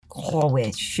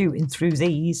we're shooting through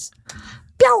these.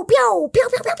 Pew, pew, pew,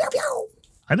 pew, pew, pew, pew.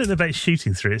 I don't know about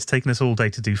shooting through. It's taken us all day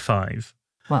to do 5.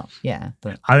 Well, yeah,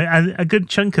 but And a good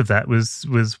chunk of that was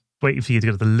waiting for you to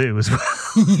go to the loo as well.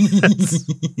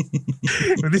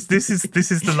 This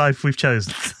is the life we've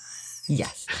chosen.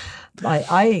 yes. Right,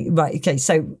 okay,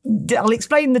 so I'll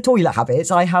explain the toilet habits.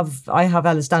 I have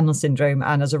Ehlers-Danlos syndrome,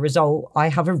 and as a result, I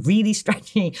have a really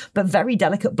stretchy but very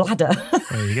delicate bladder.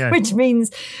 There you go. Which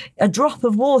means a drop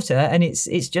of water and it's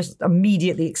just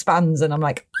immediately expands, and I'm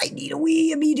like, I need a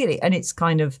wee immediately, and it's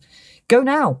kind of go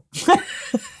now.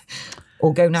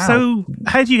 Or go now. So,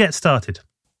 how do you get started?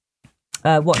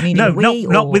 What, needing a wee?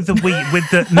 Not with the wee, with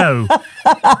the no.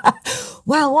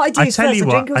 Well, what I do I is tell first you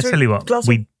I what,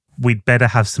 we'd better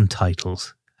have some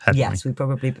titles. Yes, we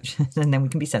probably, and then we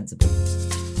can be sensible.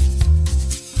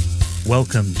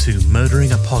 Welcome to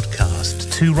Murdering a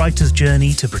Podcast, 2 writers'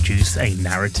 journey to produce a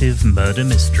narrative murder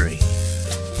mystery.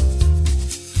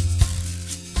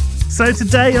 So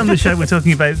today on the show, we're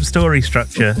talking about story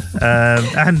structure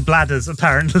and bladders,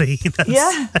 apparently.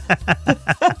 Yeah.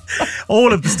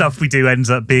 All of the stuff we do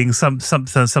ends up being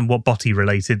somewhat body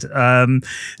related.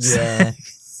 Yeah.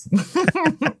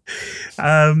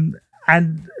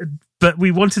 But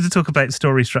we wanted to talk about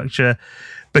story structure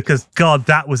because, God,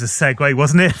 that was a segue,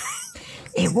 wasn't it?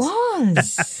 It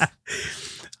was.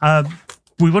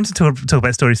 We wanted to talk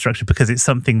about story structure because it's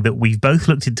something that we've both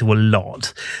looked into a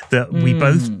lot, that we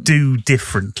both do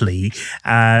differently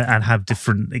and have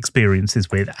different experiences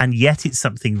with. And yet it's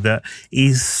something that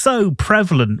is so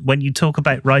prevalent when you talk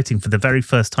about writing for the very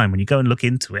first time, when you go and look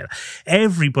into it.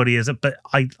 Everybody is, but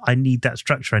I need that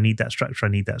structure, I need that structure, I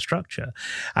need that structure.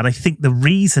 And I think the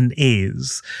reason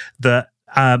is that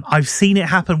I've seen it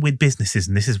happen with businesses,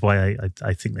 and this is why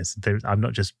I think I'm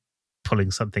not just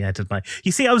pulling something out of my...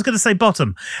 You see, I was going to say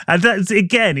bottom, and that's,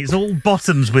 again, it's all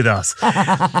bottoms with us.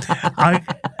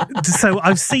 So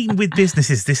I've seen with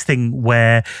businesses this thing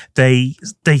where they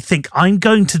think, I'm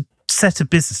going to set a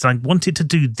business, I want it to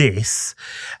do this,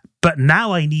 but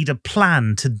now I need a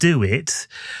plan to do it.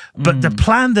 But the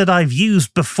plan that I've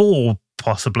used before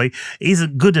possibly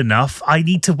isn't good enough. I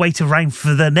need to wait around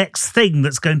for the next thing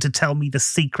that's going to tell me the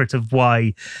secret of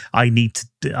why I'm going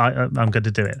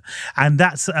to do it. And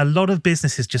that's a lot of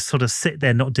businesses just sort of sit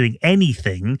there not doing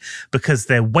anything because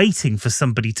they're waiting for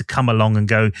somebody to come along and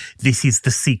go, this is the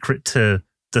secret to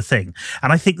the thing.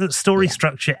 And I think that story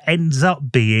structure ends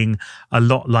up being a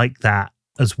lot like that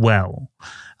as well.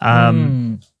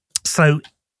 So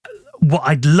what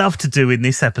I'd love to do in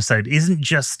this episode isn't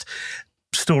just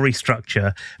story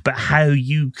structure, but how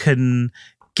you can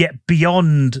get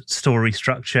beyond story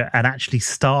structure and actually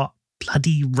start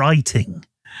bloody writing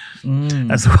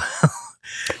as well.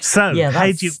 So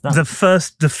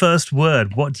the first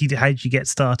word, how do you get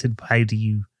started? How do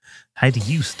you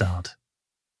start?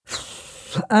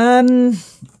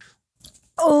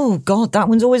 Oh God, that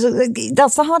one's always,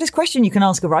 that's the hardest question you can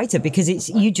ask a writer, because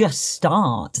you just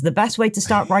start. The best way to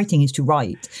start writing is to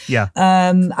write. Yeah.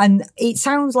 And it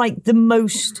sounds like the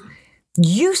most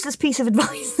useless piece of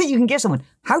advice that you can give someone.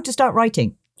 How to start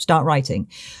writing. Start writing.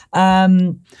 But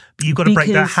you've got to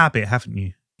break that habit, haven't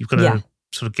you? You've got to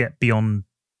sort of get beyond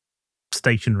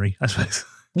stationery, I suppose.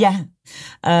 Yeah.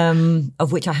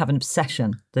 Of which I have an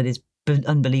obsession that is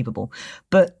unbelievable,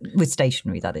 but with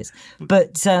stationery, that is.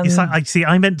 But it's like,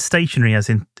 I meant stationary as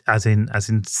in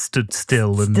stood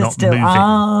still and not moving. Oh,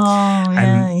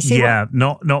 yeah. And, you see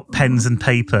not pens and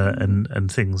paper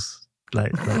and things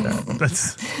like that.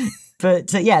 That's. But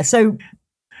so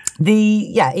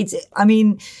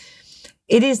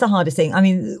it is the hardest thing. I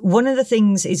mean, one of the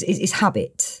things is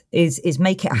habit, is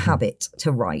make it a habit to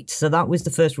write. So that was the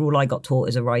first rule I got taught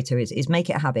as a writer, is make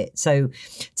it a habit. So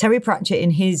Terry Pratchett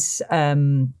in his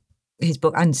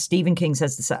book, and Stephen King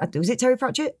says this, was it Terry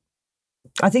Pratchett?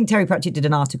 I think Terry Pratchett did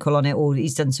an article on it, or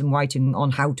he's done some writing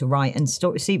on how to write, and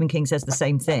Stephen King says the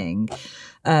same thing.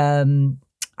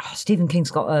 Stephen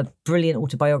King's got a brilliant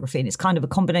autobiography, and it's kind of a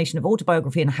combination of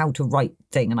autobiography and how to write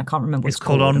thing, and I can't remember what it's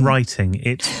called. On Writing.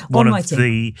 It's one of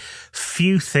the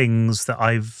few things that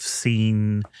I've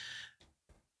seen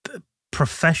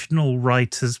professional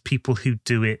writers, people who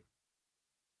do it,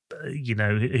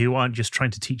 who aren't just trying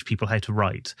to teach people how to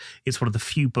write. It's one of the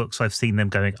few books I've seen them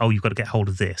going, oh, you've got to get hold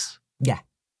of this. Yeah.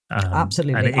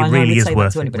 Absolutely. And it really is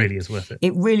worth it. It really is worth it.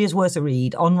 It really is worth a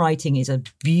read. On Writing is a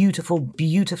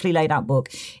beautifully laid out book.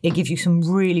 It gives you some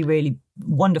really, really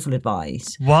wonderful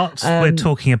advice. Whilst we're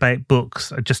talking about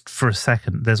books, just for a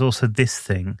second, there's also this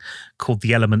thing called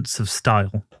The Elements of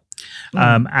Style.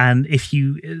 And if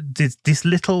this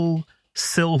little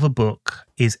silver book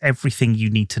is everything you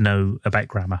need to know about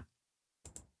grammar.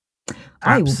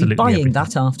 I will be Absolutely buying everything.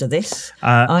 that after this.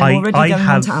 I'm already going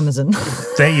on to Amazon.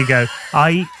 There you go.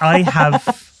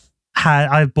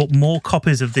 I've bought more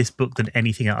copies of this book than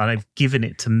anything else, and I've given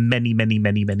it to many, many,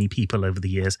 many, many people over the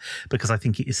years because I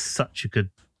think it is such a good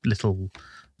little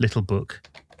book.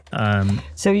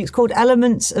 So it's called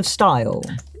Elements of Style.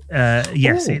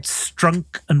 Yes, Ooh. it's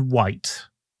Strunk and White,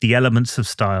 The Elements of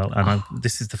Style, and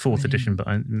this is the 4th edition, but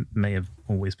I may have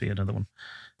always be another one.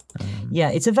 Yeah,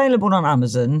 it's available on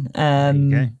Amazon. There you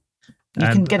go. You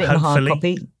can get it in a hard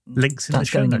copy. Links in That's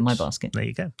the show going notes. in my basket. There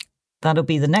you go. That'll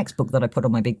be the next book that I put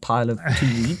on my big pile of to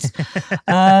reads.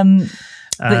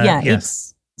 But yeah, yes.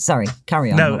 it's sorry.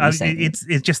 Carry on. No, what were you saying? it's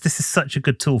just this is such a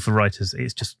good tool for writers.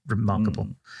 It's just remarkable.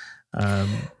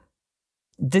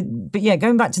 But yeah,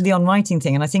 going back to the on writing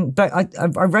thing, and I think, but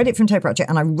I read it from Terry Pratchett,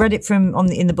 and I read it from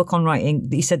in the book on writing.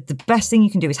 He said the best thing you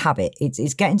can do is habit.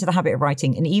 It's get into the habit of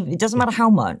writing, and even it doesn't matter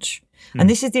how much. And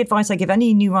this is the advice I give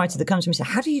any new writer that comes to me and says,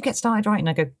 "How do you get started writing?"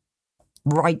 I go,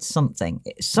 write something.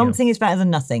 Something is better than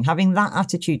nothing. Having that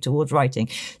attitude towards writing.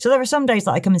 So there are some days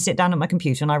that I come and sit down at my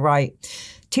computer and I write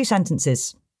 2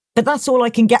 sentences. But that's all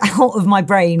I can get out of my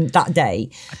brain that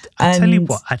day. I tell you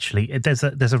what, actually, there's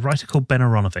a writer called Ben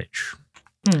Aronovich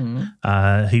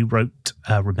who wrote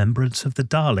Remembrance of the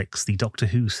Daleks, the Doctor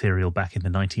Who serial back in the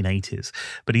 1980s.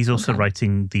 But he's also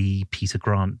writing the Peter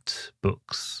Grant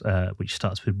books, which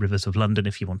starts with Rivers of London,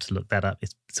 if you want to look that up.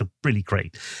 It's a really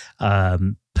great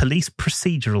police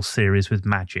procedural series with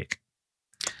magic.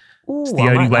 Ooh, It's the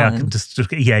only way I can just...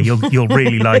 Yeah, you'll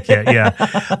really like it,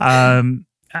 yeah.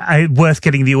 Worth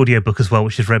getting the audiobook as well,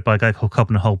 which is read by a guy called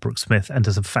Cobner Holbrook Smith and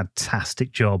does a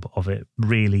fantastic job of it.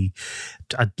 Really,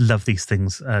 I love these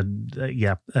things.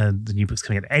 The new book's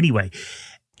coming out. Anyway,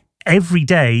 every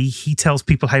day he tells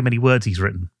people how many words he's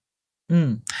written.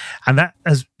 And that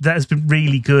has been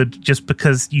really good just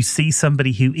because you see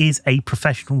somebody who is a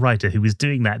professional writer who is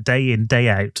doing that day in, day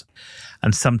out.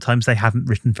 And sometimes they haven't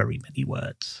written very many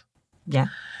words. Yeah.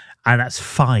 And that's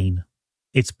fine.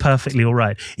 It's perfectly all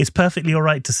right. It's perfectly all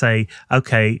right to say,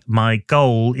 okay, my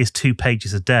goal is 2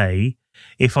 pages a day.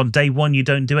 If on day 1 you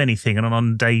don't do anything and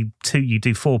on day 2 you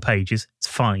do 4 pages, it's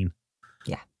fine.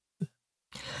 Yeah.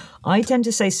 I tend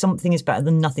to say something is better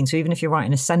than nothing. So even if you're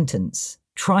writing a sentence,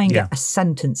 try and get a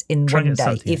sentence in one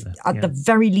day. If at the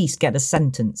very least get a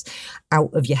sentence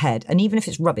out of your head. And even if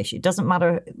it's rubbish, it doesn't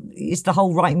matter. It's the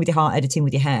whole writing with your heart, editing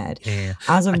with your head. Yeah.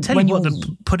 I tell you what,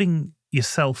 putting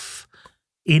yourself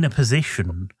in a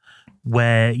position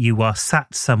where you are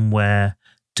sat somewhere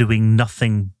doing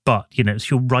nothing but,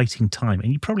 it's your writing time.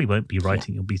 And you probably won't be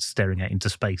writing. You'll be staring out into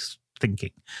space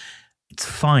thinking. It's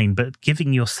fine, but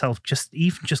giving yourself just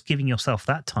giving yourself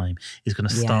that time is going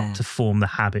to start to form the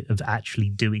habit of actually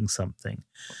doing something.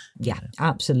 Yeah,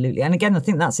 absolutely. And again, I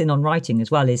think that's in on writing as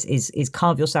well. Is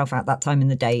carve yourself out that time in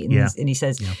the day. And he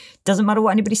says, doesn't matter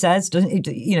what anybody says. Doesn't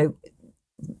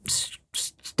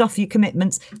stuff your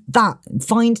commitments.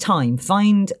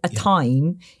 Find a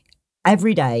time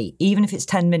every day, even if it's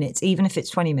 10 minutes, even if it's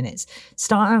 20 minutes.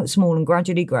 Start out small and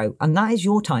gradually grow. And that is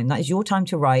your time. That is your time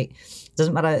to write.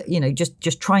 Doesn't matter,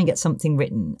 just try and get something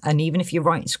written. And even if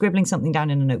you're scribbling something down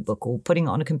in a notebook or putting it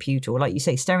on a computer, or like you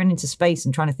say, staring into space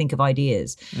and trying to think of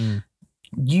ideas,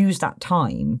 use that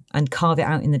time and carve it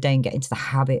out in the day and get into the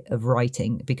habit of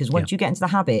writing. Because once you get into the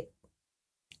habit,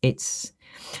 it's...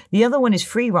 The other one is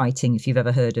free writing, if you've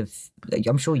ever heard of.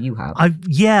 I'm sure you have.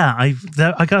 I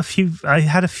got a few. I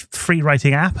had a free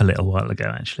writing app a little while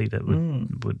ago, actually, that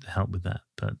would help with that.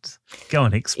 But go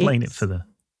on, explain it for the.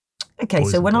 Okay,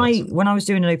 so when I was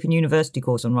doing an Open University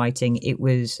course on writing, it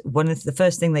was one of the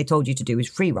first thing they told you to do is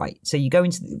free write. So you go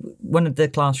into one of the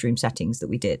classroom settings that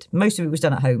we did. Most of it was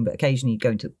done at home, but occasionally you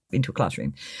go into a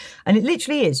classroom. And it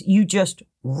literally is, you just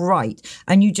write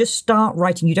and you just start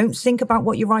writing. You don't think about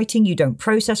what you're writing. You don't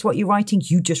process what you're writing.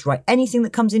 You just write anything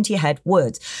that comes into your head,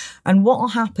 words. And what will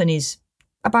happen is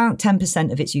about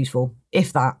 10% of it's useful,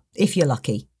 if you're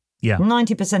lucky. Yeah.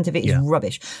 90% of it is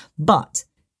rubbish. But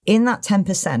in that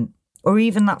 10%, or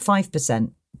even that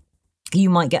 5%,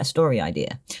 you might get a story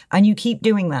idea. And you keep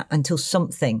doing that until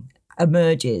something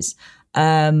emerges.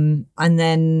 And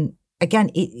then again,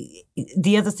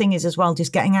 the other thing is as well,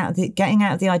 just getting out of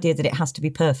the idea that it has to be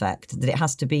perfect, that it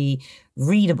has to be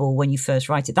readable when you first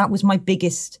write it. That was my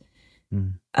biggest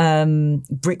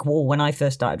brick wall when I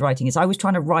first started writing, is I was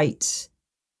trying to write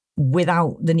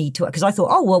without the need to, because I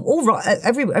thought,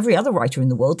 every other writer in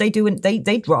the world,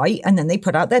 they'd write and then they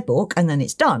put out their book and then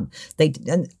it's done. I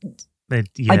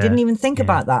didn't even think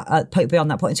about that beyond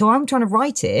that point. So I'm trying to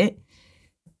write it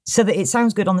so that it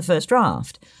sounds good on the first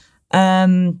draft,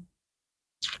 and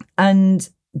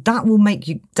that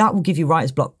will give you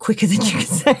writer's block quicker than you can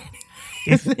say.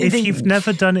 If you've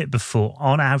never done it before,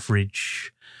 on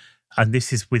average, and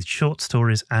this is with short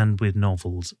stories and with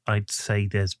novels, I'd say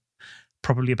there's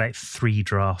probably about 3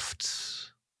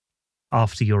 drafts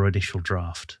after your initial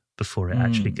draft before it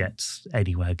actually gets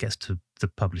anywhere, gets to the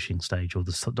publishing stage or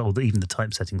even the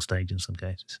typesetting stage in some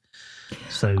cases.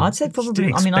 So I'd say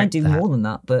probably, I mean, I do more than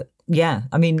that, but yeah,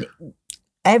 I mean,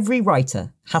 every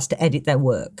writer has to edit their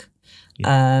work.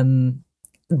 Yeah.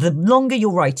 The longer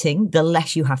you're writing, the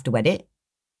less you have to edit.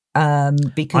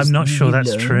 Because I'm not sure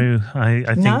that's true.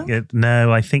 I think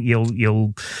no. I think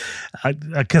you'll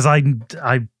because I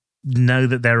know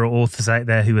that there are authors out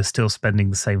there who are still spending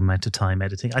the same amount of time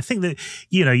editing. I think that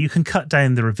you can cut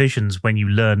down the revisions when you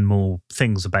learn more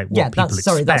things about what people expect.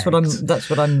 Sorry, that's what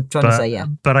I'm trying to say. Yeah,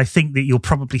 but I think that you'll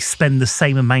probably spend the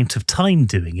same amount of time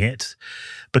doing it,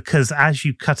 because as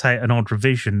you cut out an odd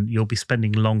revision, you'll be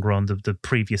spending longer on the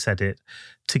previous edit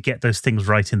to get those things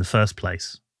right in the first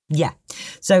place. Yeah.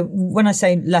 So when I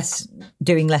say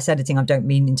doing less editing, I don't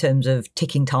mean in terms of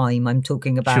ticking time. I'm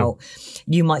talking about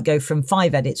you might go from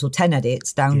 5 edits or 10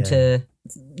 edits down to,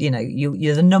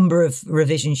 the number of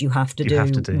revisions you have to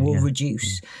do will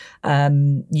reduce.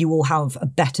 You will have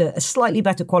a slightly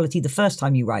better quality the first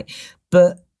time you write,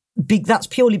 but that's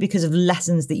purely because of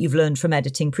lessons that you've learned from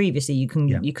editing previously. You can,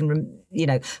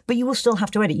 but you will still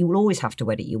have to edit. You will always have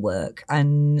to edit your work.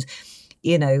 And,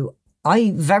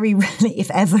 I very rarely, if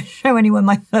ever, show anyone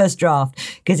my first draft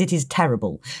because it is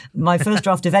terrible. My first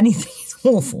draft of anything is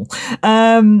awful,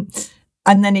 and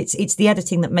then it's the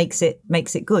editing that makes it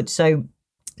good. So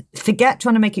forget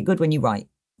trying to make it good when you write.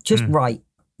 Just write,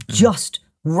 just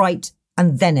write,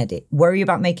 and then edit. Worry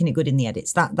about making it good in the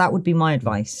edits. That would be my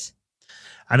advice.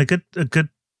 And a good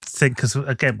thing, because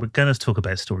again we're going to talk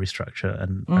about story structure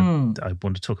and I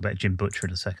want to talk about Jim Butcher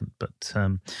in a second, but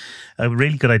a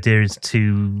really good idea is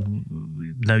to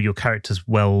know your characters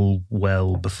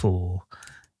well before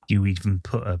you even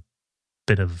put a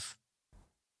bit of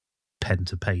pen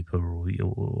to paper or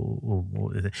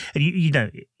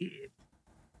and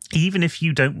even if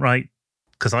you don't write,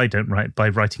 because I don't write, by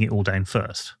writing it all down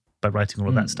first, by writing all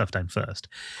of that stuff down first.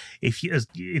 If you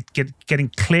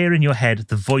getting clear in your head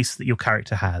the voice that your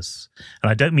character has, and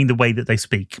I don't mean the way that they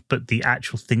speak, but the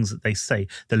actual things that they say,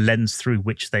 the lens through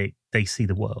which they see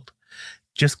the world.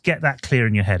 Just get that clear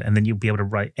in your head, and then you'll be able to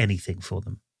write anything for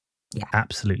them. Yeah,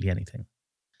 absolutely anything.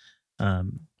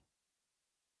 That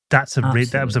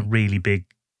was a really big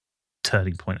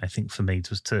turning point, I think, for me,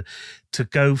 was to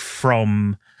go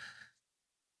from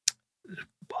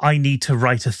I need to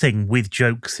write a thing with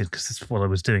jokes in, because that's what I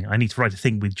was doing. I need to write a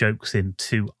thing with jokes in,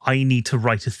 to I need to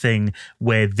write a thing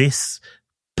where this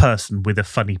person with a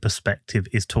funny perspective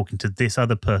is talking to this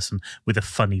other person with a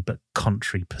funny but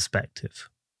contrary perspective.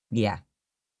 Yeah.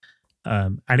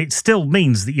 And it still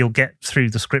means that you'll get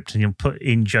through the script and you'll put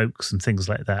in jokes and things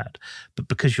like that. But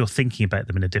because you're thinking about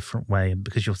them in a different way and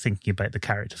because you're thinking about the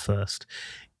character first,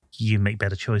 you make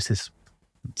better choices.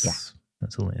 That's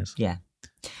all it is. Yeah.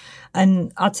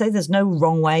 And I'd say there's no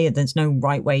wrong way and there's no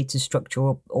right way to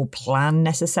structure or plan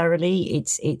necessarily.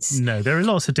 It's no, there are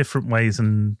lots of different ways,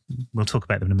 and we'll talk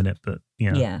about them in a minute. But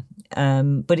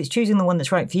but it's choosing the one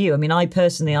that's right for you. I mean, I've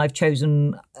chosen, I've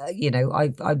chosen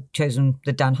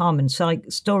the Dan Harmon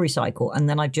story cycle, and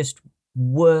then I've just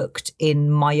worked in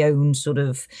my own sort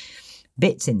of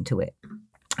bits into it.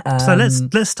 So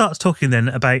let's start talking then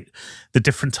about the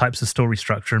different types of story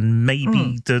structure, and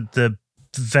maybe the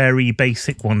very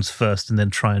basic ones first, and then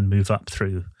try and move up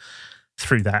through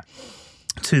that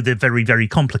to the very, very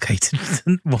complicated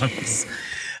ones,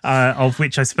 of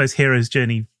which I suppose Hero's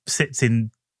Journey sits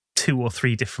in 2 or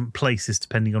 3 different places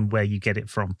depending on where you get it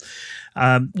from.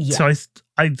 So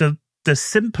the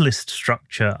simplest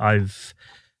structure I've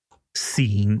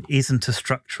seen isn't a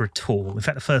structure at all. In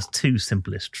fact, the first 2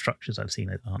 simplest structures I've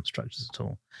seen aren't structures at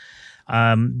all.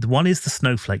 The one is the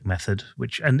snowflake method,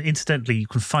 and incidentally, you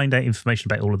can find out information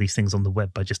about all of these things on the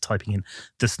web by just typing in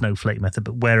the snowflake method.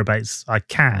 But whereabouts I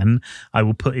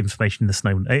will put information in the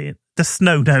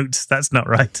snow notes. That's not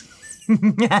right.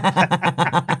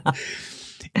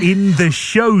 In the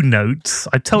show notes,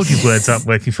 I told you words aren't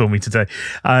working for me today,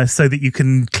 so that you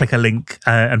can click a link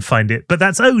and find it. But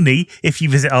that's only if you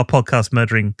visit our podcast,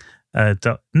 Murdering. Our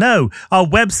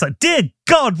website. Dear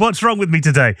God, what's wrong with me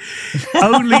today?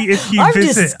 Only if you I'm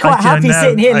visit. I'm just quite happy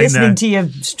sitting here listening to you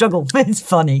struggle. It's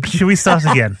funny. Should we start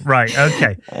again? Right,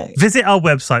 okay. Visit our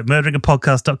website,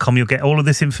 murderingapodcast.com. You'll get all of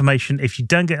this information. If you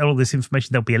don't get all of this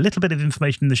information, there'll be a little bit of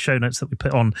information in the show notes that we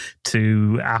put on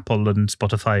to Apple and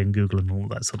Spotify and Google and all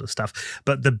that sort of stuff.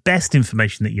 But the best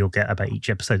information that you'll get about each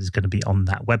episode is going to be on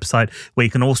that website, where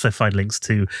you can also find links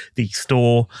to the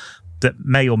store, that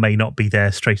may or may not be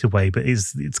there straight away, but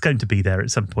it's going to be there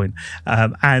at some point,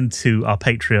 and to our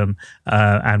Patreon.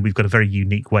 And we've got a very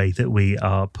unique way that we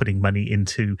are putting money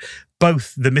into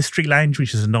both the Mystery Lounge,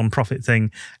 which is a non-profit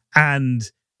thing,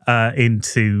 and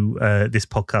into this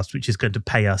podcast, which is going to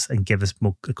pay us and give us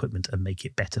more equipment and make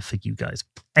it better for you guys.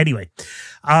 Anyway,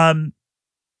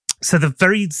 so the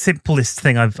very simplest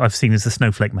thing I've seen is the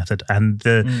snowflake method. And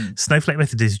the snowflake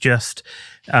method is just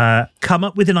come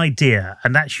up with an idea,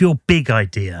 and that's your big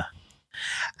idea.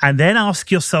 And then ask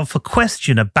yourself a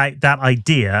question about that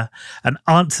idea and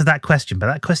answer that question. But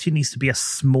that question needs to be a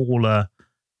smaller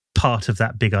part of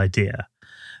that big idea.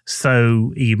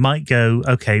 So you might go,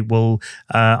 okay, well,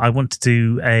 I want to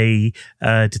do a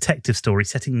detective story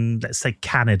setting, let's say,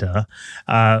 Canada,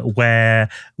 where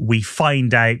we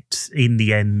find out in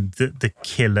the end that the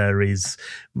killer is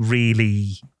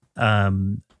really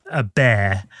a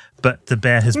bear, but the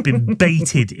bear has been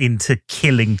baited into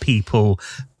killing people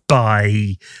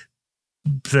by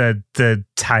the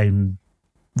town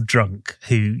drunk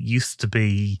who used to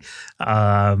be...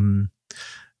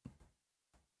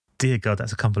 dear God,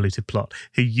 that's a convoluted plot.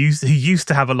 Who used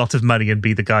to have a lot of money and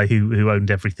be the guy who owned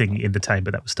everything in the town,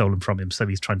 but that was stolen from him. So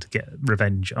he's trying to get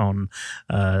revenge on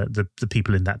the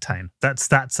people in that town.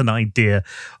 That's an idea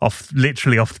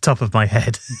literally off the top of my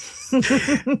head.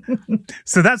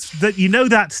 So that's that. You know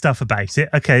that stuff about it.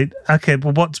 Okay.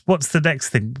 Well, what's the next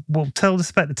thing? Well, tell us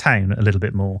about the town a little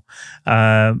bit more.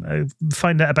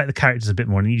 Find out about the characters a bit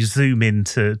more, and you zoom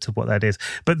into what that is.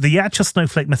 But the actual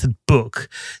Snowflake Method book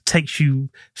takes you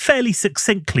fairly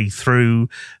succinctly through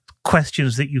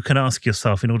questions that you can ask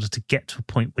yourself in order to get to a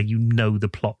point where you know the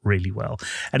plot really well.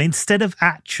 And instead of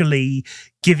actually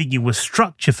giving you a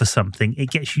structure for something, it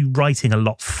gets you writing a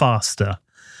lot faster,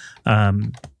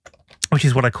 which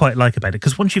is what I quite like about it.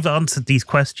 Because once you've answered these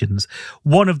questions,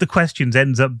 one of the questions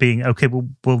ends up being, okay,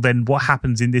 well then what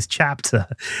happens in this chapter,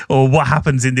 or what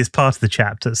happens in this part of the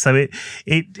chapter? So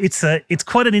it's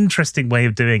quite an interesting way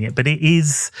of doing it, but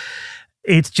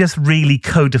it's just really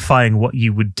codifying what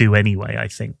you would do anyway, I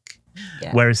think.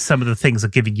 Yeah. Whereas some of the things are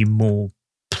giving you more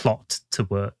plot to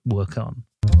work on.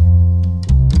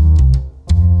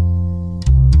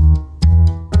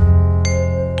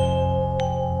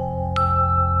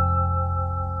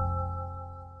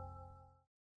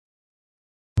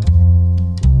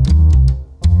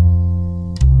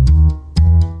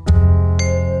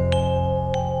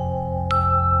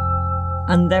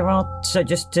 And there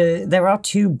are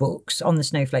two books on the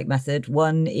Snowflake Method.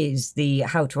 One is the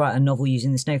How to Write a Novel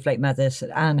Using the Snowflake Method,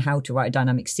 and How to Write a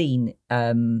Dynamic Scene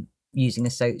using the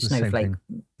Snowflake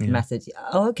Method.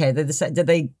 Oh, okay. Did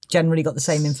they generally got the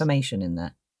same information in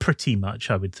there? Pretty much,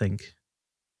 I would think.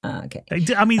 Okay.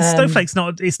 I mean, Snowflake's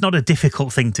not a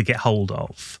difficult thing to get hold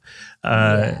of,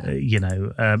 you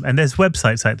know. And there's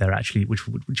websites out there actually which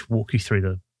walk you through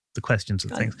the questions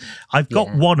and things. I've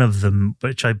got one of them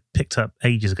which I picked up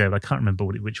ages ago, but I can't remember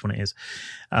which one it is.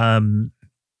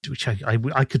 Which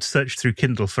I could search through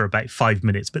Kindle for about 5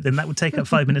 minutes, but then that would take up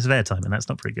 5 minutes of airtime, and that's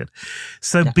not very good.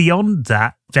 So beyond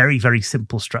that, very, very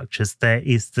simple structures, there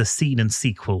is the scene and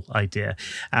sequel idea.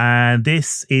 And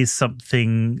this is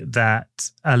something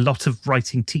that a lot of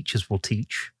writing teachers will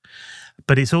teach.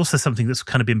 But it's also something that's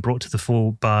kind of been brought to the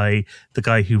fore by the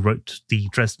guy who wrote the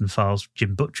Dresden Files,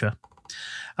 Jim Butcher,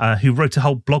 who wrote a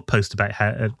whole blog post about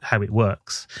how it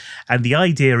works. And the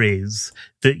idea is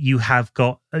that you have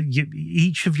got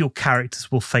each of your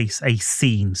characters will face a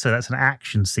scene. So that's an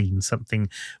action scene, something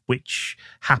which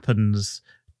happens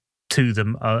to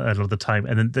them a lot of the time,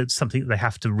 and then that's something that they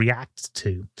have to react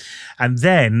to. And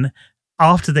then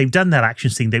after they've done that action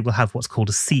scene, they will have what's called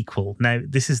a sequel. Now,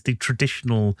 this is the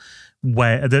traditional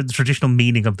way, the traditional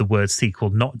meaning of the word sequel,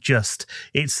 not just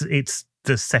it's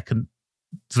the second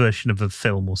version of a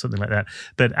film or something like that,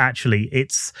 but actually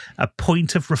it's a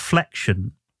point of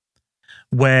reflection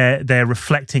where they're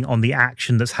reflecting on the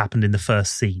action that's happened in the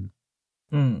first scene.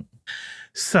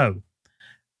 So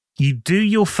you do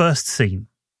your first scene,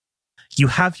 you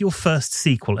have your first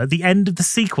sequel. At the end of the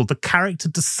sequel, the character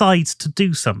decides to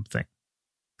do something,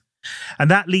 and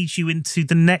that leads you into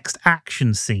the next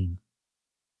action scene,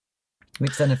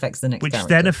 which then affects the next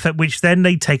character. Which then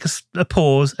they take a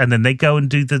pause, and then they go and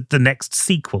do the next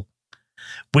sequel,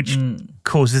 which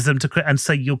causes them to... And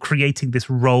so you're creating this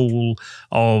role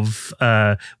of,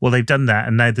 well, they've done that,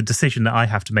 and now the decision that I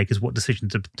have to make is what decision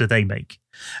do they make?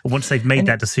 And once they've made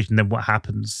that decision, then what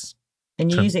happens?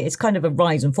 And you use it, it's kind of a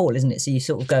rise and fall, isn't it? So you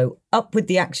sort of go up with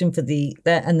the action for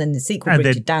and then the sequel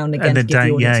brings you down again to give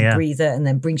the audience a breather, and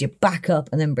then brings you back up,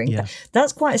 and then brings back.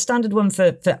 That's quite a standard one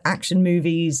for action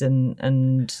movies and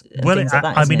things like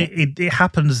that. I mean, it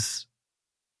happens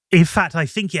In fact, I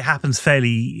think it happens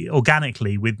fairly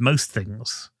organically with most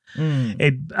things.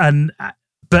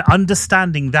 But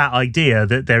understanding that idea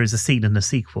that there is a scene in a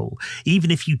sequel, even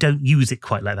if you don't use it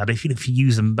quite like that, if you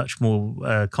use a much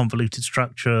more convoluted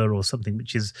structure or something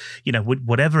which is,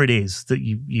 whatever it is that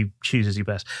you choose as your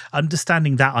best,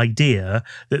 understanding that idea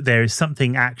that there is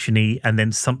something actiony and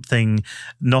then something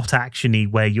not actiony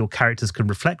where your characters can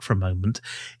reflect for a moment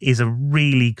is a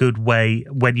really good way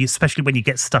especially when you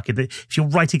get stuck in if you're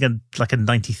writing a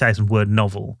 90,000 word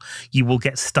novel, you will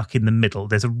get stuck in the middle.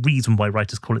 There's a reason why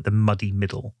writers call it the muddy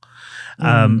middle.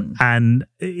 And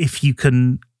if you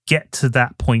can get to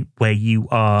that point where you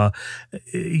are,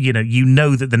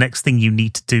 that the next thing you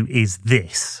need to do is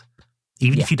this,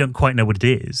 even if you don't quite know what it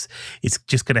is, it's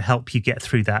just going to help you get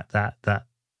through that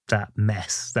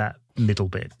mess, that middle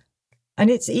bit. And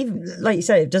it's even, like you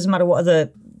say, it doesn't matter what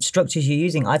other structures you're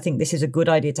using. I think this is a good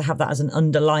idea to have that as an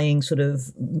underlying sort of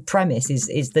premise,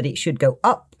 is that it should go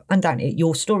up and down.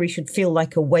 Your story should feel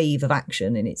like a wave of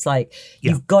action, and it's like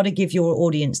you've got to give your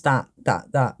audience that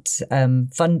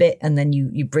fun bit, and then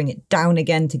you bring it down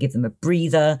again to give them a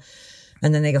breather,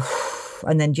 and then they go,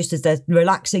 and then just as they're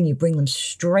relaxing, you bring them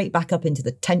straight back up into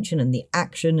the tension and the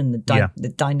action and the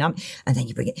dynamic, and then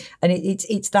you bring it, and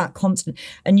it's that constant.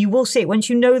 And you will see it once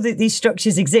you know that these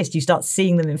structures exist. You start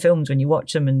seeing them in films when you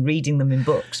watch them and reading them in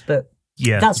books, but.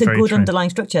 Yeah, that's a good true.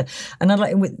 Underlying structure. And I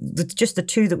like with just the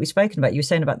two that we've spoken about, you were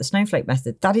saying about the snowflake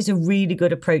method, that is a really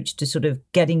good approach to sort of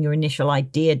getting your initial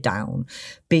idea down,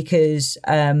 because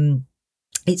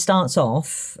it starts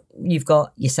off, you've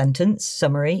got your sentence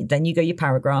summary, then you go your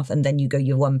paragraph, and then you go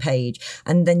your one page,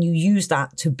 and then you use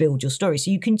that to build your story.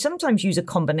 So you can sometimes use a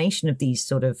combination of these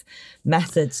sort of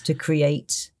methods to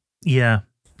create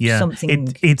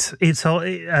something. It's all...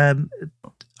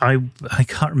 I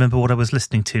can't remember what I was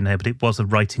listening to now, but it was a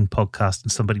writing podcast,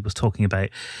 and somebody was talking about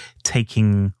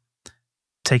taking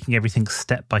everything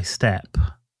step by step.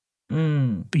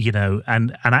 And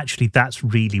actually that's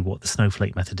really what the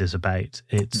snowflake method is about.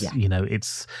 It's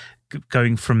it's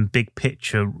going from big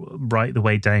picture right the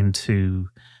way down to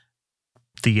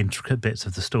the intricate bits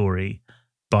of the story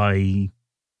by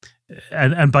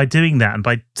doing that, and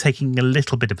by taking a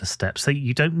little bit of a step. So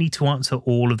you don't need to answer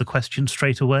all of the questions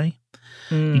straight away.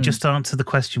 You just answer the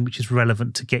question which is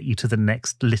relevant to get you to the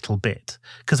next little bit.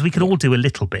 Because we can all do a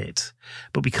little bit,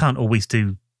 but we can't always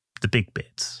do the big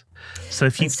bits. So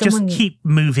if you just keep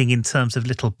moving in terms of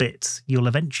little bits, you'll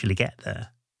eventually get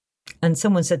there. And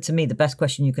someone said to me, the best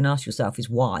question you can ask yourself is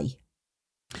why?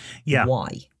 Yeah.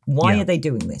 Why are they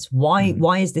doing this? Why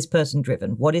is this person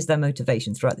driven? What is their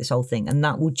motivation throughout this whole thing? And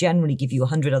that will generally give you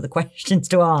 100 other questions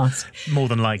to ask. More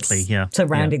than likely, yeah.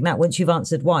 Surrounding that, once you've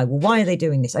answered why. Well, why are they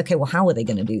doing this? Okay, well, how are they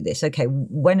going to do this? Okay,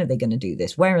 when are they going to do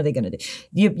this? Where are they going to do?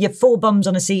 You're four bums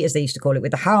on a seat, as they used to call it,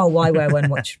 with the how, why, where, when,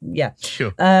 what. Yeah.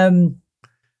 Sure.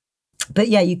 But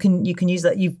yeah, you can use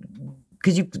that.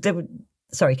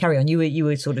 Sorry, carry on. You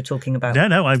were sort of talking about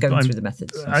I'm through the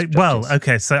methods.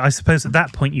 Okay. So I suppose at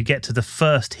that point you get to the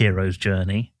first hero's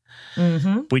journey,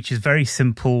 which is very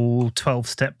simple,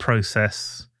 12-step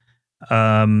process.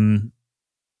 The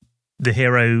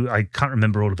hero, I can't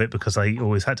remember all of it because I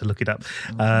always had to look it up.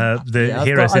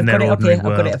 Hero's in their ordinary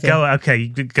world.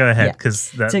 Go ahead.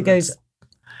 So it goes,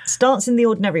 starts in the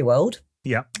ordinary world.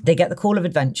 Yeah. They get the call of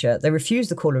adventure. They refuse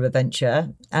the call of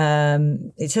adventure.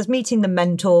 It says meeting the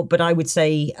mentor, but I would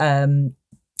say a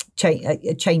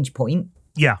change point.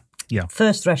 Yeah.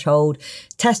 First threshold,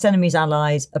 test enemies,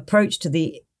 allies, approach to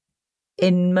the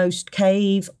inmost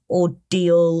cave,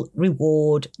 ordeal,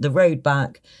 reward, the road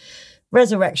back,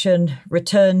 resurrection,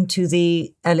 return to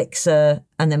the elixir,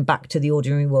 and then back to the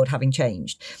ordinary world having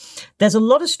changed. There's a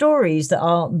lot of stories that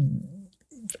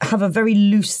have a very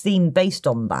loose theme based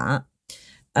on that.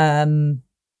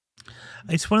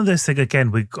 It's one of those things,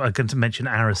 again, we're going to mention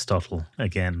Aristotle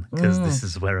again, because this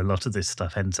is where a lot of this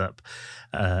stuff ends up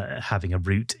having a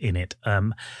root in it.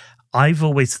 I've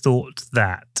always thought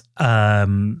that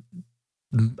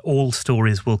all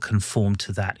stories will conform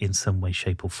to that in some way,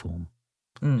 shape or form.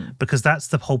 Because that's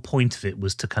the whole point of it,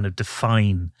 was to kind of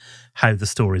define how the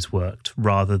stories worked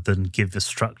rather than give a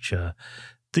structure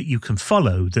that you can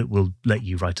follow that will let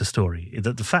you write a story.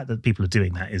 The fact that people are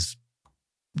doing that is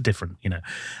different,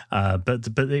 but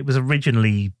it was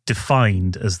originally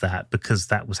defined as that because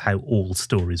that was how all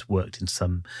stories worked at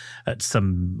some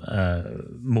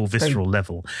more visceral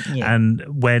level. Yeah. And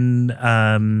when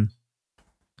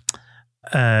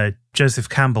Joseph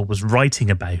Campbell was writing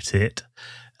about it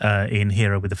in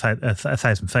Hero with a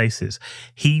Thousand Faces,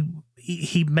 he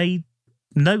made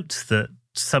notes that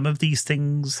some of these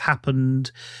things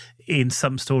happened in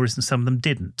some stories and some of them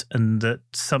didn't, and that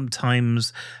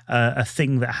sometimes a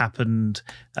thing that happened,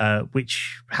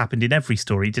 which happened in every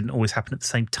story, didn't always happen at the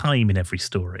same time in every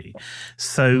story.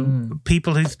 So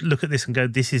people who look at this and go,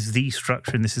 this is the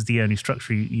structure and this is the only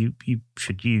structure you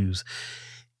should use.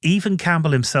 Even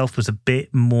Campbell himself was a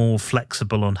bit more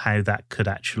flexible on how that could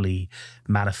actually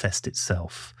manifest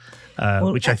itself,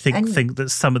 which I think that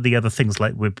some of the other things,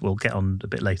 like we'll get on a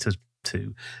bit later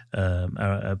too,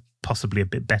 are possibly a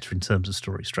bit better in terms of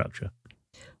story structure.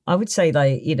 I would say,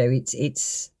 like,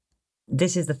 it's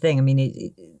this is the thing. I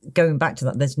mean, going back to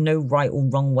that, there's no right or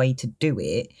wrong way to do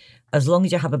it, as long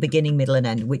as you have a beginning, middle, and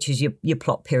end, which is your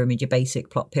plot pyramid, your basic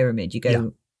plot pyramid. You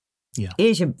go,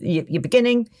 here's your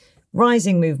beginning,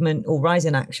 rising movement or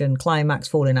rising action, climax,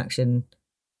 fall in action,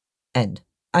 end.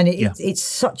 And it's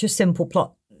such a simple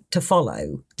plot to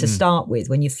follow to start with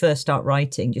when you first start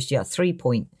writing. Just 3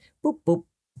 point, boop, boop,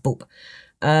 boop.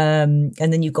 And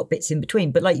then you've got bits in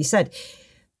between. But like you said,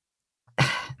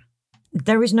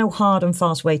 there is no hard and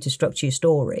fast way to structure your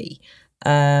story.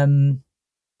 And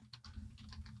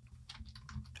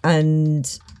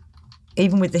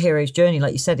even with the hero's journey,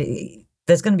 like you said,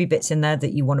 there's going to be bits in there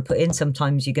that you want to put in.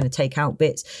 Sometimes you're going to take out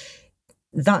bits.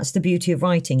 That's the beauty of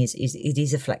writing, is it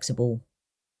is a flexible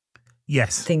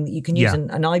thing that you can use.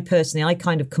 And I personally, I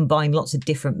kind of combine lots of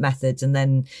different methods and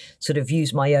then sort of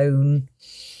use my own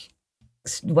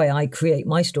way I create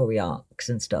my story arcs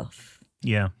and stuff.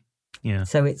 Yeah.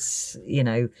 So it's,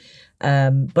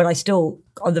 but I still,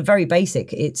 on the very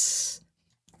basic,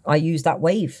 I use that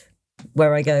wave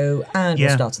where I go, and we'll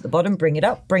start at the bottom, bring it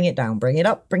up, bring it down, bring it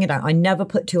up, bring it down. I never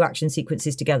put two action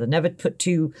sequences together, never put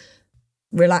two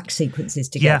relaxed sequences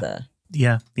together.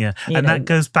 Yeah. And that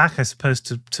goes back, I suppose,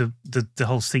 to the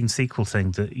whole scene sequel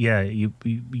thing, that,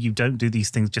 you don't do these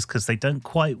things just because they don't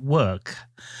quite work.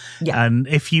 Yeah. And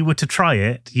if you were to try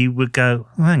it, you would go,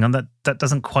 hang on, that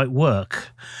doesn't quite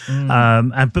work.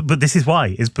 But this is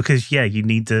why, is because, you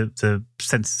need the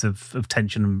sense of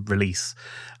tension and release,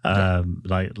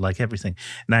 like everything.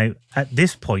 Now, at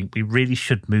this point, we really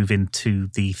should move into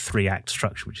the 3-act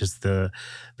structure, which is the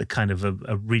kind of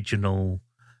original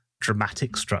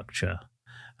dramatic structure.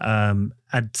 And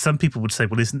some people would say,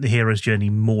 well, isn't the hero's journey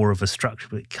more of a structure?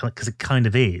 Because it kind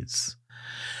of is.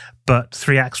 But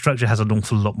 3-act structure has an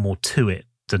awful lot more to it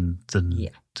than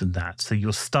that. So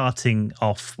you're starting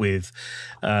off with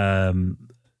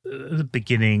the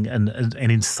beginning and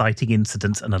an inciting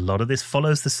incident, and a lot of this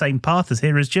follows the same path as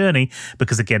Hero's Journey,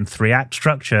 because again, 3-act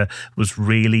structure was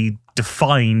really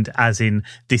defined as in,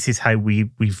 this is how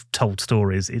we've told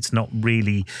stories. It's not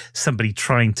really somebody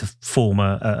trying to form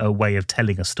a way of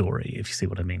telling a story, if you see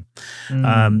what I mean.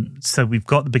 So we've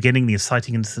got the beginning, the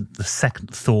inciting incident, the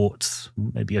second thoughts,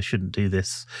 maybe I shouldn't do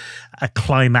this, a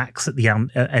climax at the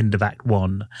end of Act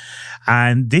 1.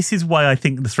 And this is why I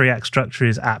think the 3-act structure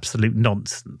is absolute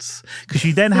nonsense, because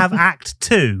you then have Act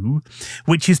 2,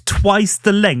 which is twice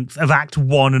the length of Act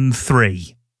 1 and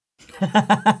 3.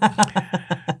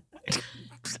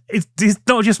 It's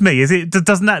not just me, is it?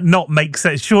 Doesn't that not make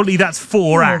sense? Surely that's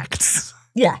 4 acts.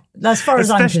 Yeah, as far as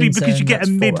I'm concerned. Especially because you get a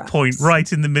midpoint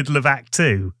right in the middle of Act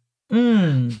 2.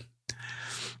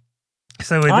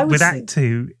 So with Act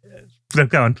 2... No,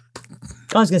 go on.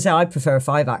 I was going to say, I prefer a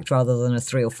 5-act rather than a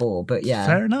 3 or 4, but yeah.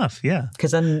 Fair enough, yeah.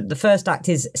 Because then the first act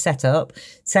is set up,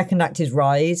 second act is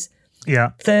rise,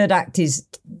 third act is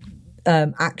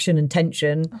action and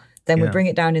tension, then we bring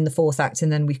it down in the 4th act,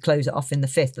 and then we close it off in the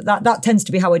 5th. But that tends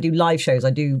to be how I do live shows. I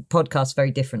do podcasts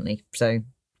very differently, so...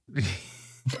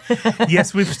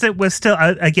 Yes, we're still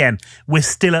at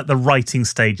the writing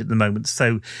stage at the moment.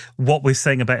 So what we're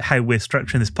saying about how we're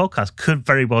structuring this podcast could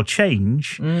very well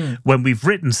change when we've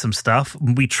written some stuff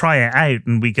and we try it out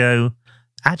and we go,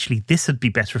 actually, this would be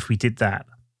better if we did that.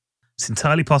 It's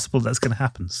entirely possible that's going to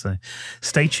happen. So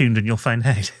stay tuned and you'll find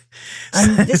out.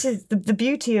 And this is the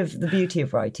beauty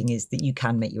of writing, is that you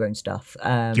can make your own stuff.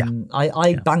 I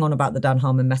bang on about the Dan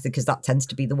Harmon method because that tends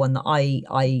to be the one that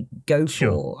I go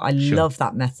for. I love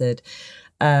that method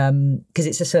because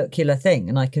it's a circular thing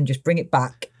and I can just bring it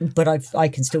back, but I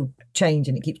can still change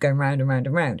and it keeps going round and round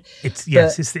and round. It's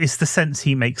the sense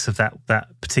he makes of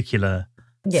that particular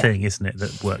thing, isn't it,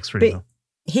 that works really well.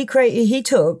 He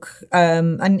took,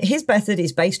 and his method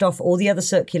is based off all the other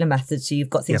circular methods. So you've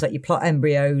got things like your plot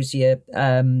embryos, your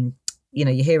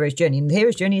hero's journey. And the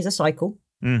hero's journey is a cycle.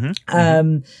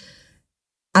 And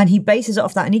he bases it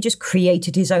off that, and he just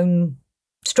created his own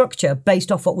structure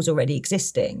based off what was already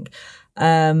existing.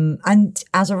 And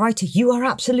as a writer, you are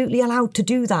absolutely allowed to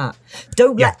do that.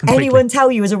 Don't let anyone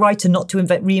tell you as a writer not to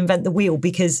reinvent the wheel,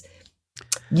 because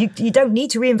You don't need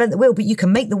to reinvent the wheel, but you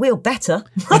can make the wheel better.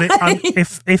 But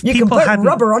if you people can put hadn't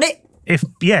rubber on it.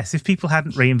 if people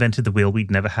hadn't reinvented the wheel,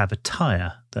 we'd never have a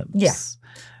tire.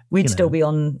 We'd still be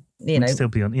on.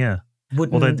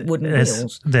 Wooden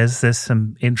wheels. There's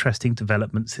some interesting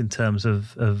developments in terms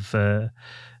of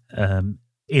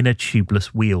inner tubeless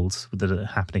wheels that are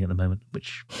happening at the moment,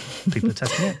 which people are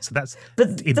testing out. So that's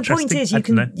the point is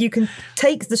you can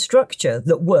take the structure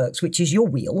that works, which is your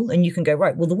wheel, and you can go,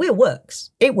 right, well, the wheel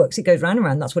works. It works. It goes round and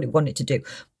round. That's what it wanted to do.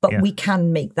 But we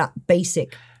can make that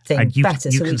basic thing better.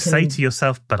 You can say to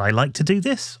yourself, but I like to do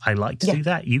this. I like to do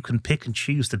that. You can pick and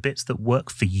choose the bits that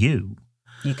work for you.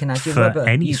 You can add your for rubber.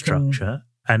 any structure.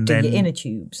 And do then your inner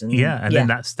tubes. Then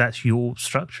that's your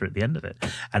structure at the end of it.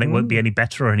 And it won't be any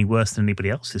better or any worse than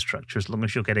anybody else's structure as long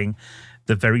as you're getting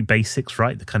the very basics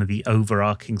right, the kind of the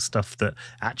overarching stuff that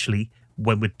actually,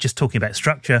 when we're just talking about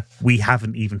structure, we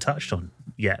haven't even touched on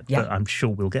yet, but I'm sure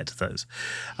we'll get to those.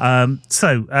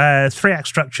 So 3-act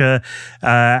structure.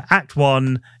 Act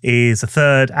 1 is a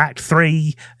third. Act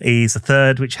 3 is a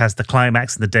third, which has the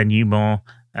climax and the denouement.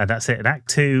 And that's it. And Act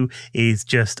 2 is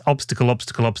just obstacle,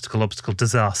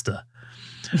 disaster.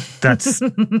 That's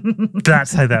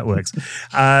how that works.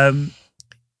 Dan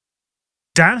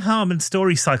Harmon's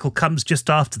story cycle comes just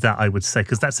after that, I would say,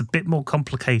 because that's a bit more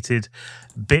complicated,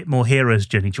 a bit more hero's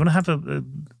journey. Do you want to have a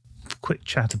quick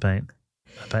chat about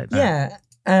that? Yeah.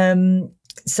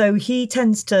 So he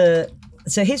tends to.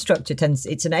 So his structure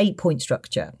it's an 8-point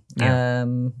structure. Yeah.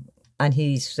 And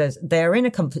he says they're in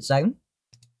a comfort zone.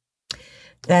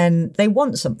 Then they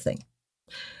want something.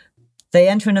 They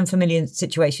enter an unfamiliar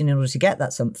situation in order to get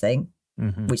that something,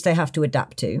 which they have to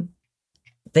adapt to.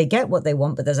 They get what they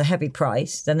want, but there's a heavy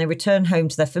price. Then they return home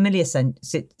to their familiar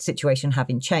situation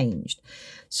having changed.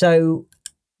 So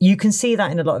you can see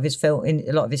that in a lot of his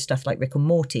stuff, like Rick and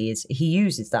Morty. Is he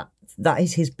uses that. That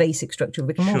is his basic structure of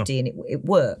Rick and Morty, and it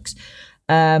works.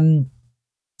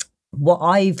 What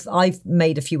I've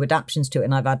made a few adaptations to it,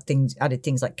 and I've added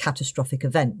things like catastrophic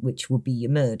event, which would be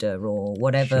your murder or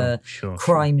whatever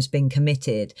crime's been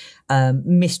committed.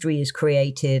 Mystery is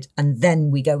created, and then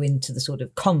we go into the sort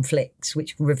of conflicts,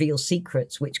 which reveal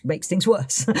secrets, which makes things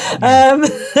worse.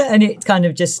 And it kind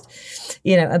of just,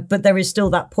 but there is still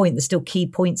that point. There's still key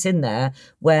points in there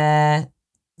where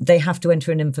they have to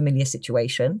enter an unfamiliar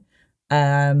situation.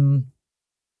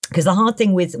 Because the hard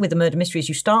thing with a murder mystery is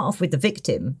you start off with the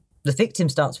victim. The victim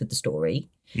starts with the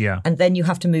story. Yeah. And then you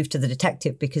have to move to the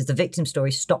detective because the victim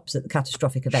story stops at the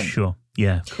catastrophic event. Sure.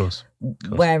 Yeah, of course.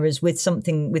 Whereas with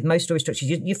most story structures,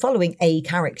 you're following a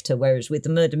character. Whereas with the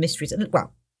murder mysteries,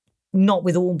 well, not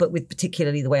with all, but with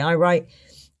particularly the way I write,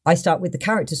 I start with the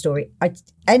character story. I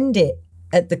end it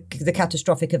at the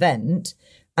catastrophic event,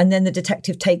 and then the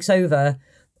detective takes over.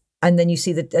 And then you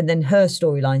see and then her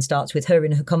storyline starts with her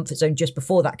in her comfort zone just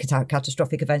before that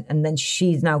catastrophic event. And then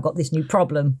she's now got this new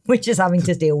problem, which is having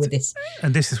to deal with this.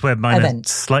 And this is where mine are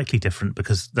slightly different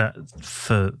because that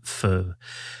for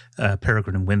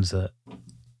Peregrine and Windsor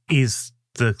is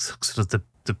the sort of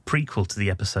the prequel to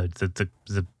the episode.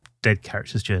 The dead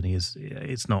character's journey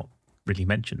it's not really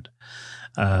mentioned.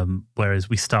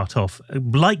 Whereas we start off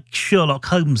like Sherlock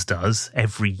Holmes does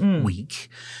every week,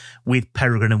 with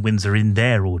Peregrine and Windsor in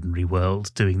their ordinary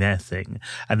world doing their thing.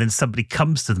 And then somebody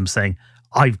comes to them saying,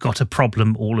 I've got a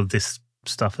problem. All of this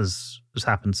stuff has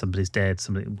happened. Somebody's dead,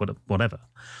 whatever.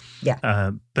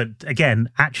 Yeah. But again,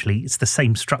 actually, it's the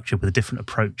same structure with a different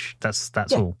approach. That's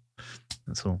all.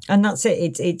 That's all. And that's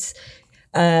it. It's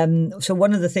so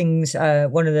one of the things,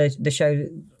 one of the show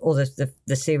or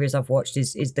the series I've watched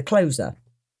is The Closer.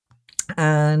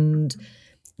 And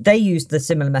they used the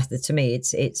similar method to me.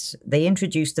 It's they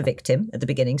introduce the victim at the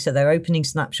beginning, so their opening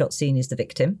snapshot scene is the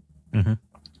victim, and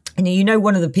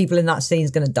one of the people in that scene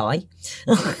is going to die.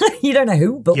 You don't know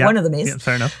who, but one of them is. Yeah,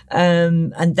 fair enough.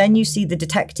 And then you see the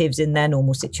detectives in their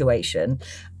normal situation,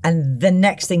 and the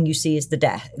next thing you see is the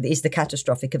death, is the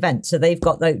catastrophic event. So they've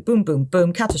got the boom, boom,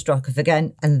 boom, catastrophic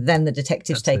event, and then the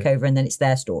detectives take over, and then it's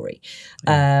their story.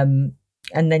 Yeah.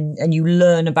 And you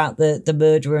learn about the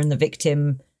murderer and the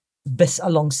victim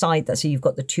alongside that, so you've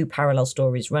got the two parallel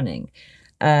stories running.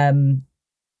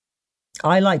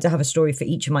 I like to have a story for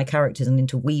each of my characters and then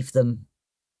to weave them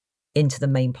into the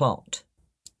main plot.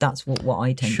 That's what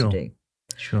I tend to do.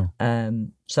 Sure.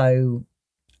 So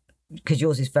because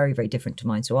yours is very, very different to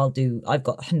mine, so I've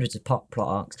got hundreds of plot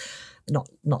arcs.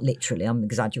 Not literally, I'm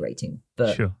exaggerating,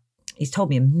 but he's told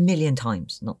me a million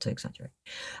times not to exaggerate.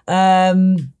 I'll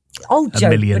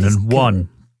joke, 1,000,001.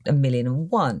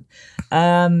 1,000,001.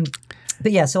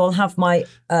 But yeah, so I'll have my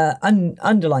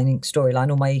underlining storyline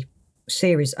or my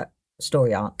series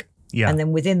story arc, Yeah. And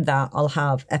then within that, I'll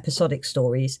have episodic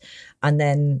stories, and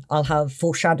then I'll have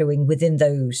foreshadowing within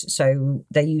those. So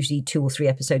they're usually 2 or 3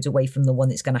 episodes away from the one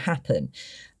that's going to happen.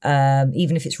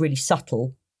 Even if it's really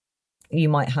subtle, you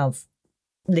might have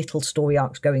little story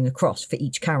arcs going across for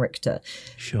each character.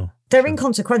 Sure. They're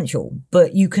inconsequential,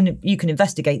 but you can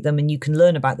investigate them and you can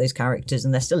learn about those characters,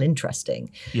 and they're still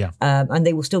interesting. Yeah. And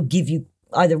they will still give you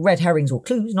either red herrings or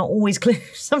clues, not always clues,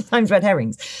 sometimes red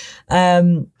herrings.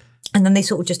 And then they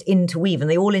sort of just interweave and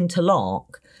they all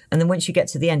interlock. And then once you get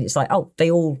to the end, it's like, oh,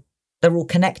 they're all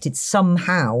connected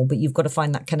somehow, but you've got to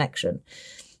find that connection.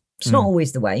 It's not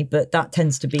always the way, but that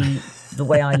tends to be the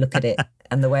way I look at it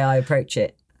and the way I approach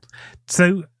it.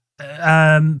 So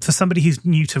for somebody who's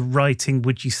new to writing,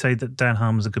 would you say that Dan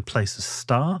Harmon's a good place to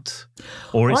start?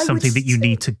 Or it's something that you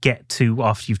need to get to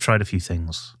after you've tried a few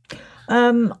things?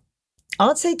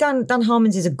 I'd say Dan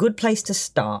Harmon's is a good place to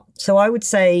start. So I would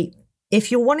say if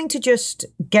you're wanting to just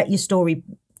get your story,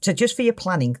 so just for your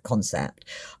planning concept,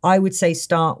 I would say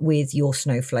start with your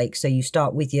snowflake. So you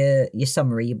start with your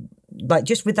summary, like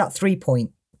just with that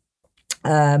 3-point.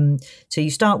 So you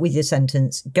start with your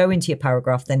sentence, go into your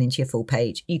paragraph, then into your full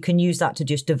page. You can use that to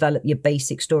just develop your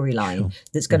basic storyline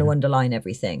that's going to underline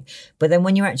everything. But then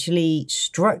when you're actually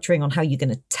structuring on how you're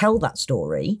going to tell that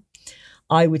story,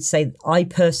 I would say I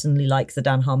personally like the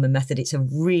Dan Harmon method. It's a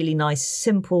really nice,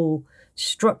 simple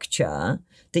structure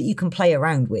that you can play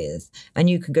around with, and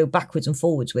you can go backwards and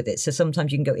forwards with it. So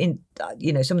sometimes you can go in,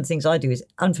 some of the things I do is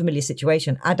unfamiliar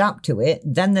situation, adapt to it,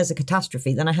 then there's a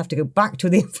catastrophe, then I have to go back to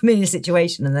the unfamiliar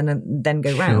situation and then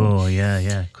go round. Sure,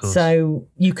 yeah, of course. So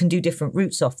you can do different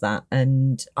routes off that.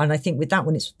 And I think with that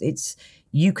one, it's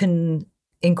you can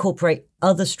incorporate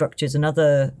other structures and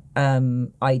other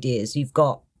ideas. You've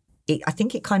got, I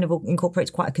think it kind of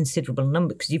incorporates quite a considerable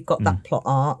number because you've got that plot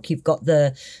arc, you've got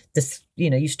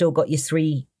you've still got your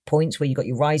 3 points where you've got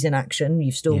your rise in action,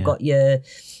 you've still got your,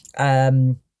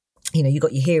 you've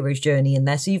got your hero's journey in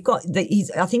there. So you've got,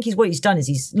 I think what he's done is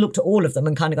he's looked at all of them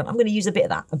and kind of gone, I'm going to use a bit of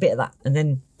that, and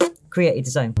then created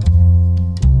his own.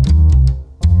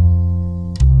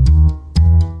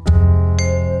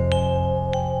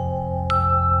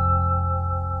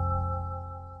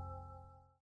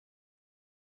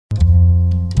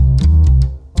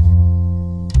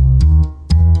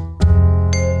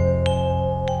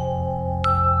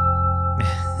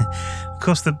 Of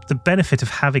course, the benefit of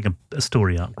having a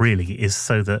story arc really is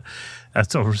so that a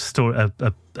sort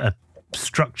of a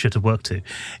structure to work to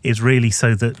is really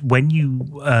so that when you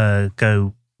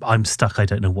go, I'm stuck, I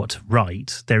don't know what to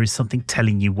write, there is something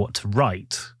telling you what to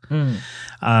write.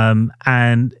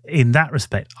 And in that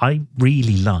respect, I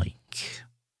really like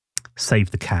Save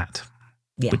the Cat,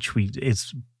 which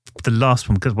is the last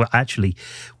one because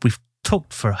we've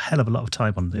talked for a hell of a lot of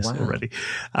time on this already.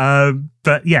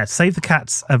 But yeah, Save the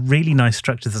Cat's a really nice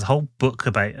structure. There's a whole book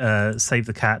about Save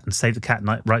the Cat, and Save the Cat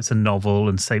writes a novel,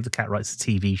 and Save the Cat writes a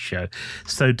TV show.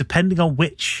 So depending on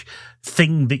which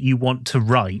thing that you want to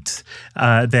write,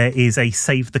 there is a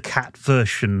Save the Cat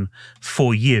version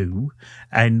for you.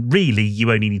 And really,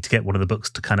 you only need to get one of the books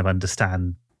to kind of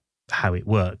understand how it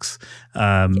works.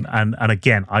 And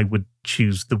again, I would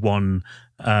choose the one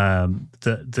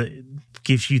that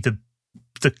gives you the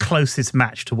closest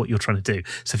match to what you're trying to do.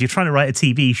 So if you're trying to write a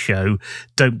TV show,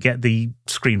 don't get the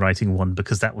screenwriting one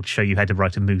because that will show you how to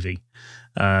write a movie.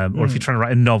 Or if you're trying to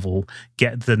write a novel,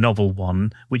 get the novel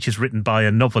one, which is written by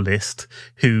a novelist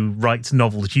who writes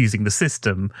novels using the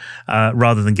system,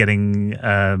 rather than getting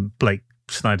Blake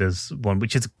Snyder's one,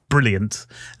 which is brilliant.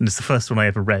 And it's the first one I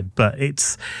ever read, but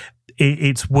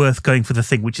it's worth going for the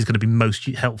thing which is going to be most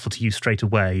helpful to you straight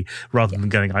away, rather than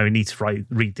going, I need to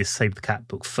read this Save the Cat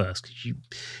book first, because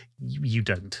you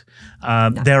don't.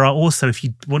 There are also, if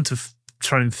you want to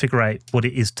try and figure out what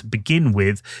it is to begin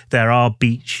with, there are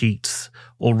beat sheets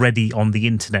already on the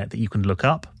internet that you can look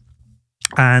up.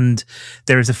 And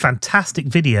there is a fantastic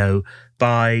video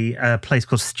by a place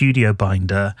called Studio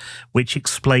Binder, which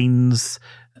explains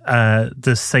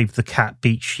the Save the Cat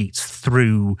beat sheets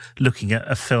through looking at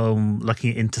a film,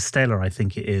 looking at Interstellar, I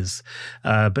think it is.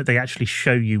 But they actually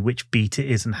show you which beat it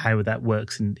is and how that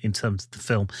works in terms of the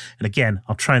film. And again,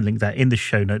 I'll try and link that in the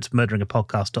show notes,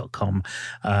 murderingapodcast.com.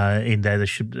 In there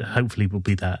should hopefully will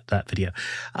be that video.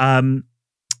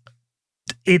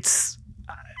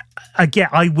 Again,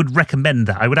 I would recommend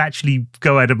that. I would actually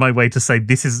go out of my way to say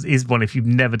this is one, if you've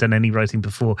never done any writing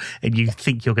before and you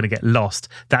think you're going to get lost,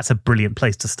 that's a brilliant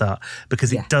place to start,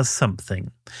 because it does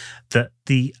something that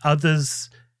the others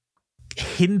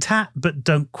hint at but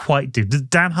don't quite do. The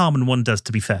Dan Harmon one does,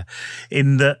 to be fair,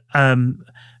 in that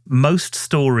most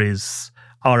stories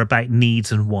are about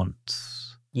needs and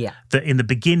wants. Yeah. That in the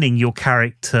beginning, your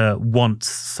character wants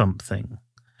something.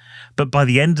 But by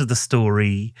the end of the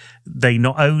story, they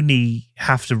not only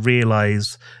have to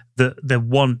realize that their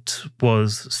want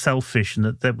was selfish and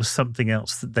that there was something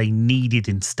else that they needed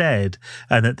instead,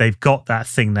 and that they've got that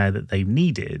thing now that they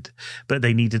needed, but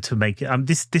they needed to make it.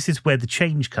 This is where the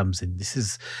change comes in. This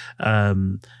is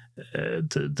the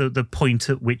point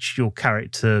at which your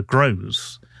character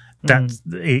grows. That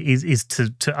is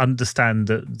to understand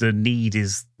that the need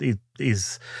is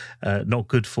not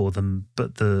good for them,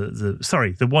 but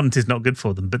the want is not good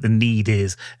for them, but the need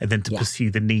is, and then to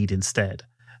pursue the need instead.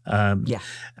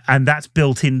 And that's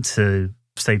built into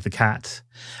Save the Cat,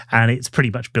 and it's pretty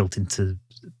much built into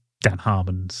Dan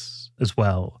Harmon's as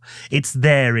well. It's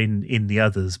there in the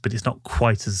others, but it's not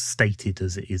quite as stated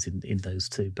as it is in those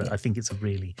two. But I think it's a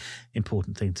really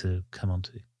important thing to come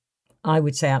onto. I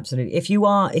would say absolutely. If you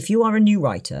are a new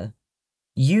writer,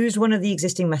 use one of the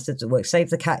existing methods that work. Save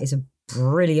the Cat is a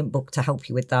brilliant book to help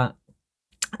you with that.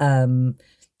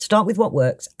 Start with what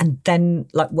works, and then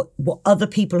like what other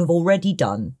people have already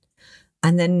done,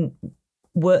 and then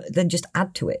just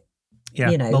add to it. Yeah,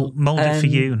 you know, mold it for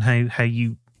you and how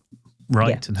you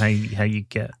write and how you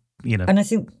get, you know. And I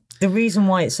think the reason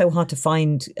why it's so hard to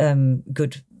find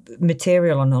good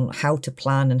material on how to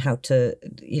plan and how to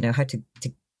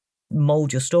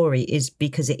mold your story is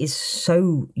because it is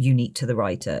so unique to the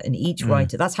writer, and each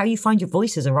writer, that's how you find your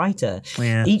voice as a writer.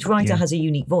 Each writer has a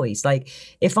unique voice. Like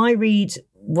if I read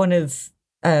one of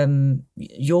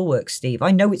your work, Steve, I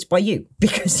know it's by you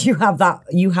because you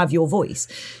have your voice.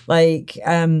 Like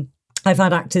I've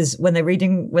had actors when they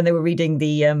were reading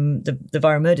the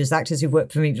Vara Murders, actors who've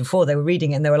worked for me before, they were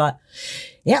reading it and they were like,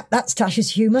 yeah, that's Tasha's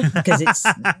humour, because it's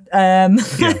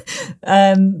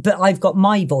but I've got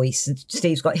my voice and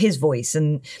Steve's got his voice,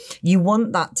 and you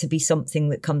want that to be something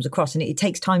that comes across, and it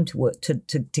takes time to work to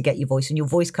get your voice, and your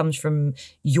voice comes from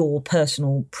your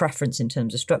personal preference in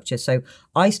terms of structure. So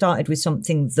I started with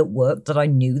something that worked, that I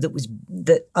knew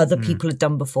that other people had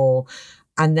done before.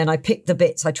 And then I picked the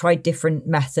bits, I tried different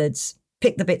methods,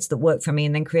 picked the bits that worked for me,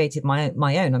 and then created my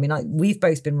own. I mean, we've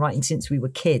both been writing since we were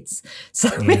kids. So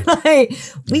we've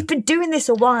been doing this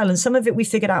a while, and some of it we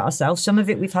figured out ourselves. Some of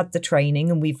it we've had the training,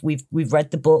 and we've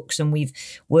read the books, and we've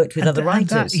worked with other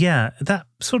writers. That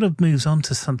sort of moves on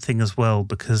to something as well,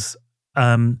 because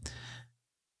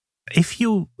if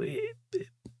you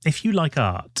like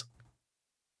art,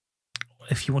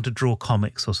 if you want to draw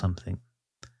comics or something,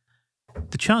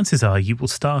 the chances are you will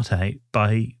start out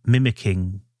by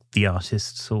mimicking the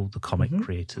artists or the comic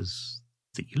creators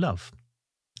that you love.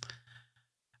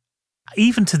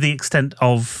 Even to the extent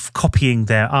of copying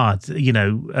their art,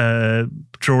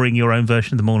 drawing your own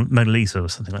version of the Mona Lisa or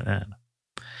something like that.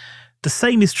 The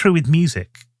same is true with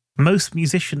music. Most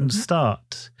musicians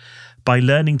start by they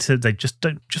don't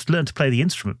just learn to play the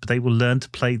instrument, but they will learn to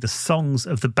play the songs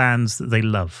of the bands that they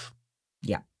love.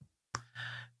 Yeah.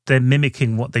 They're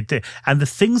mimicking what they do. And the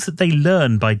things that they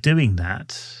learn by doing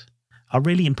that are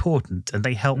really important, and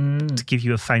they help to give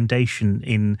you a foundation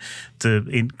in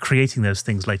creating those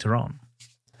things later on.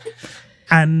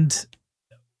 And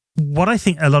what I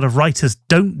think a lot of writers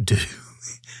don't do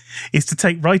is to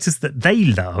take writers that they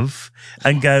love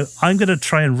and go, I'm going to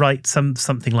try and write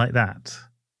something like that.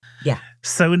 Yeah.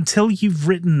 So until you've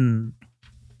written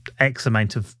X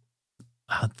amount of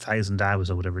 1,000 hours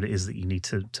or whatever it is that you need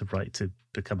to write to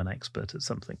become an expert at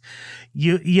something,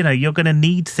 you're going to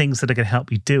need things that are going to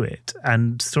help you do it,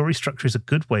 and story structure is a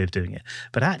good way of doing it.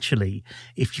 But actually,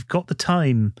 if you've got the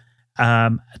time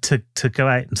to go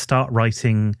out and start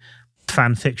writing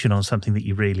fan fiction on something that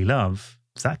you really love,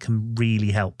 that can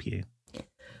really help you.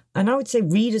 And I would say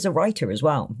read as a writer as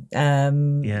well,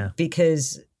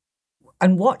 because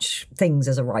and watch things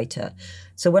as a writer.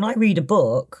 So when I read a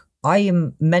book, I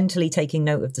am mentally taking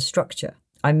note of the structure.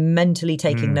 I'm mentally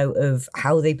taking note of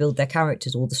how they build their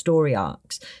characters or the story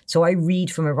arcs. So I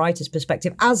read from a writer's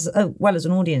perspective as well as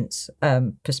an audience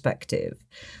perspective.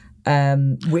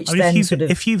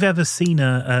 If you've ever seen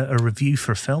a review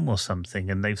for a film or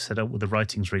something and they've said, oh, well, the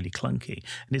writing's really clunky,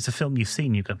 and it's a film you've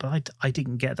seen, you go, but I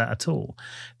didn't get that at all.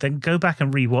 Then go back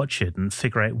and rewatch it and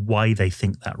figure out why they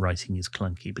think that writing is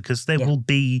clunky, because there will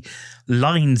be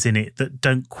lines in it that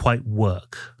don't quite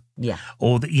work. Yeah.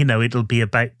 Or it'll be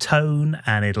about tone,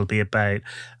 and it'll be about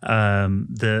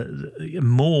the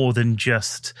more than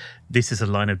just this is a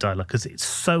line of dialogue, because it's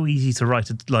so easy to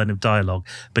write a line of dialogue,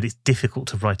 but it's difficult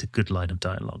to write a good line of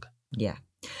dialogue. Yeah.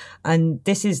 And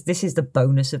this is the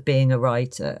bonus of being a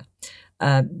writer.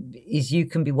 is you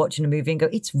can be watching a movie and go,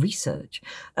 it's research.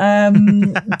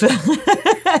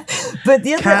 But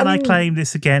the other, can I claim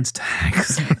this against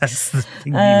tax? That's the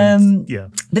thing.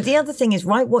 But the other thing is,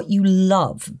 write what you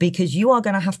love, because you are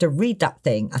going to have to read that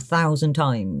thing 1,000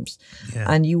 times,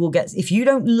 and you will get. If you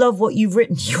don't love what you've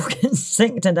written, you'll get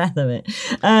sick to death of it.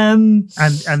 And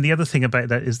the other thing about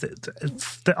that is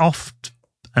that oft,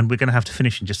 and we're going to have to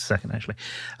finish in just a second, actually,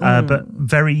 but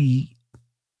very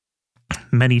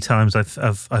many times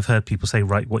I've heard people say,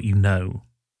 write what you know.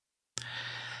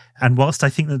 And whilst I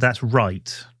think that that's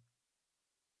right,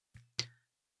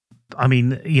 I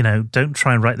mean, don't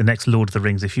try and write the next Lord of the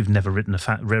Rings if you've never written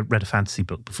read a fantasy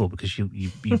book before, because you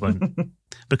won't.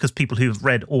 Because people who've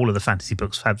read all of the fantasy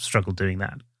books have struggled doing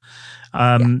that.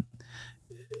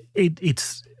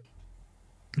 It's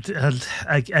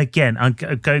again, I'm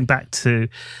going back to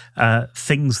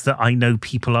things that I know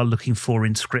people are looking for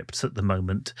in scripts at the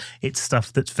moment. It's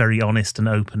stuff that's very honest and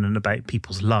open and about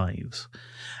people's lives.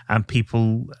 And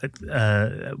people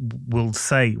will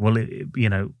say, well,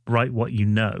 write what you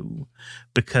know,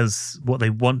 because what they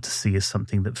want to see is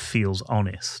something that feels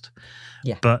honest.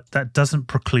 Yeah. But that doesn't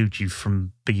preclude you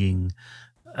from being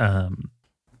the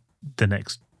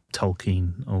next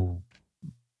Tolkien or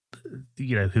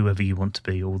whoever you want to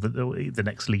be, or the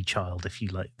next Lee Child if you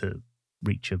like the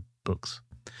Reacher books.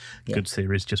 Good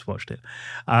series, just watched it.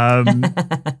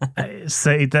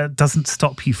 So that doesn't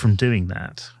stop you from doing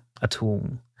that at all.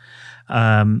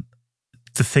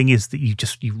 The thing is that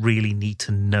you really need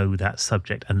to know that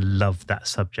subject and love that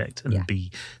subject and be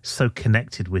so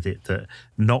connected with it that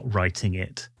not writing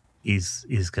it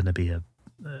is going to be a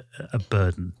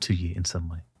burden to you in some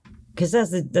way. Because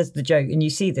there's the joke, and you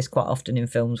see this quite often in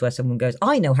films where someone goes,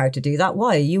 I know how to do that.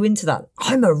 Why are you into that?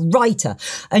 I'm a writer.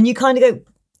 And you kind of go,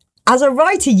 as a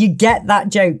writer, you get that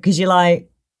joke because you're like,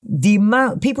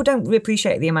 people don't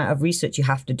appreciate the amount of research you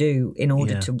have to do in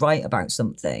order to write about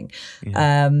something.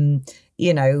 I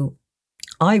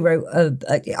wrote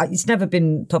it's never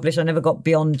been published. I never got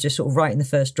beyond just sort of writing the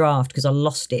first draft because I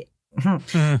lost it.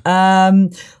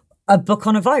 A book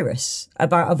on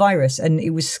about a virus, and it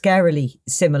was scarily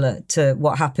similar to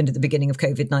what happened at the beginning of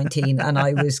COVID-19. And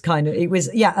I was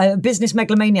a business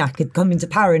megalomaniac had come into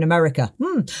power in America.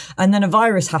 And then a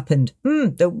virus happened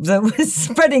that was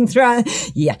spreading throughout.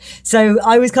 So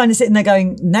I was kind of sitting there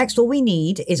going, next, all we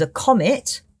need is a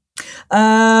comet.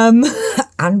 And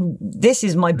this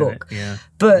is my book.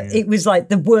 It was like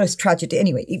the worst tragedy.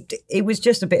 Anyway, it was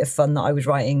just a bit of fun that I was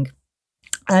writing.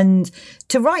 And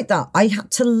to write that, I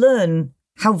had to learn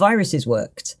how viruses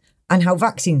worked and how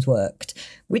vaccines worked,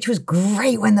 which was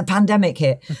great when the pandemic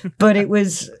hit. But it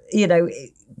was,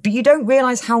 but you don't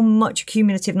realize how much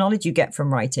cumulative knowledge you get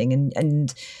from writing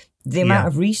and the amount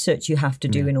of research you have to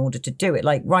do in order to do it.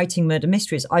 Like writing murder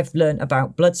mysteries, I've learned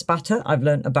about blood spatter, I've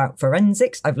learned about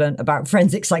forensics, I've learned about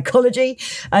forensic psychology.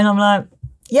 And I'm like,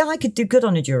 I could do good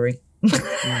on a jury.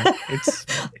 It's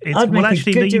well,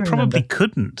 actually, no, you probably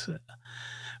couldn't.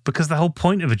 Because the whole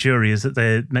point of a jury is that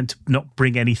they're meant to not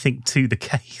bring anything to the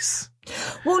case.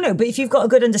 Well, no, but if you've got a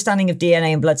good understanding of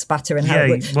DNA and blood spatter and how it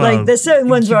works, like there's certain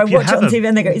ones where I watch it on TV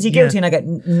and they go, is he guilty? And I go,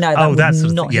 no, that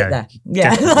would not hit there.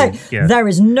 There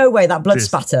is no way that blood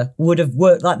spatter would have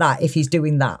worked like that if he's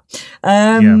doing that.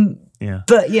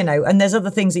 But and there's other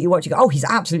things that you watch. You go, oh, he's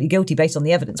absolutely guilty based on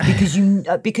the evidence because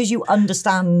you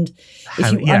understand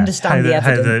how the evidence, how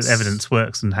the evidence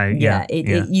works and how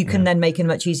you can then make a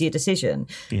much easier decision.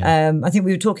 I think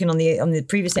we were talking on the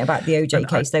previous thing about the OJ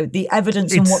case. Though the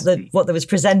evidence and what that was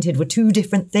presented were two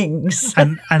different things.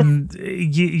 and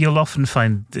you'll often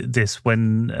find this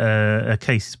when a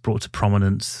case is brought to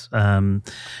prominence.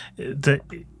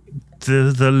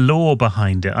 The law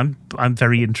behind it. I'm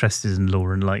very interested in law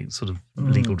and like sort of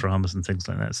legal dramas and things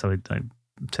like that. So I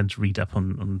tend to read up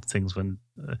on things when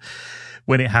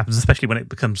it happens, especially when it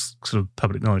becomes sort of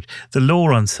public knowledge. The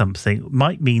law on something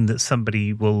might mean that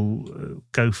somebody will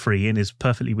go free and is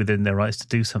perfectly within their rights to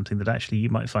do something that actually you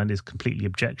might find is completely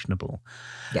objectionable.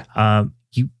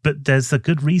 But there's a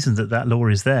good reason that law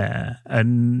is there,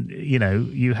 and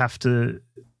you have to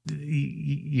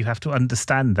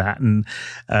understand that, and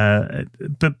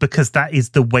but because that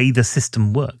is the way the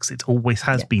system works. It always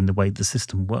has been the way the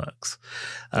system works.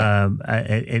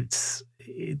 It's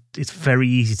very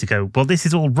easy to go, well, this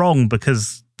is all wrong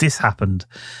because this happened.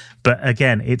 But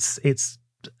again, it's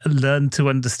learn to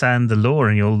understand the law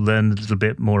and you'll learn a little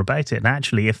bit more about it. And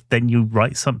actually, if then you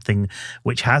write something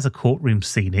which has a courtroom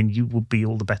scene in, you will be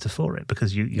all the better for it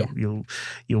because you'll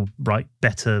write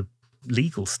better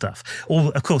legal stuff.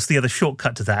 Or, of course, the other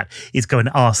shortcut to that is go and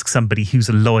ask somebody who's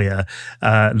a lawyer,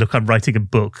 look, I'm writing a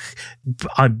book.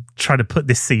 I'm trying to put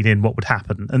this scene in. What would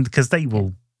happen? And because they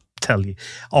will tell you,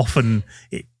 often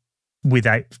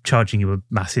without charging you a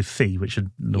massive fee, which a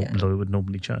lawyer would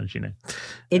normally charge,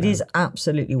 It is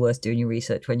absolutely worth doing your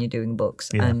research when you're doing books.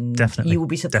 Yeah, and definitely. You will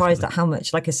be surprised at how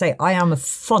much, like I say, I am a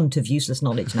font of useless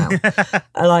knowledge now.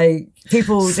 Like,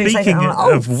 people do say, Speaking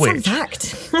of fun which,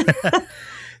 fact.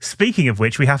 Speaking of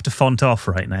which, we have to font off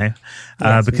right now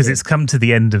Yes, because it's come to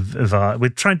the end of our... We're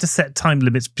trying to set time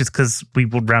limits just because we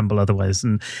will ramble otherwise.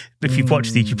 And if you've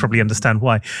watched these, you probably understand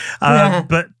why.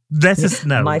 But let us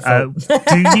know. My fault.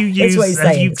 Do you use...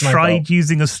 Have you It's my tried fault.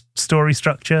 using a story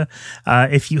structure?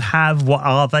 If you have, what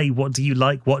are they? What do you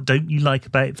like? What don't you like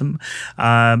about them?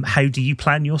 How do you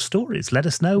plan your stories? Let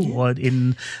us know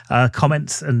in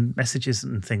comments and messages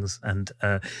and things. And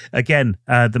again,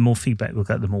 the more feedback we'll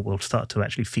get, the more we'll start to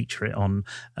actually feature it on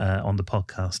the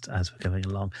podcast as we're going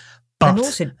along. But, And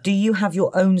also, do you have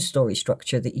your own story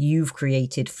structure that you've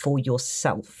created for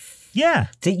yourself? yeah,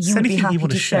 That you would be anything happy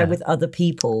want to share with other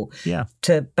people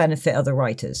to benefit other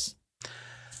writers?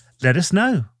 let us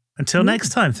know. Until next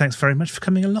time, thanks very much for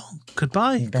coming along.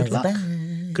 Goodbye. Good luck.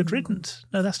 Bye. Good riddance.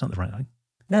 No, that's not the right line.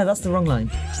 No, that's the wrong line.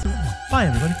 That's the right one. Bye,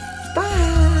 everybody. Bye.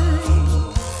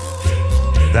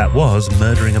 That was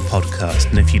Murdering a Podcast,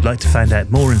 and if you'd like to find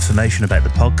out more information about the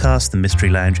podcast, the Mystery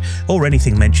Lounge, or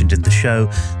anything mentioned in the show,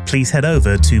 please head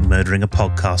over to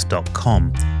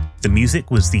murderingapodcast.com. The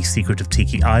music was The Secret of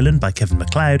Tiki Island by Kevin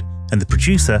MacLeod, and the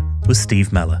producer was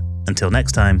Steve Meller. Until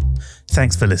next time,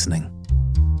 thanks for listening.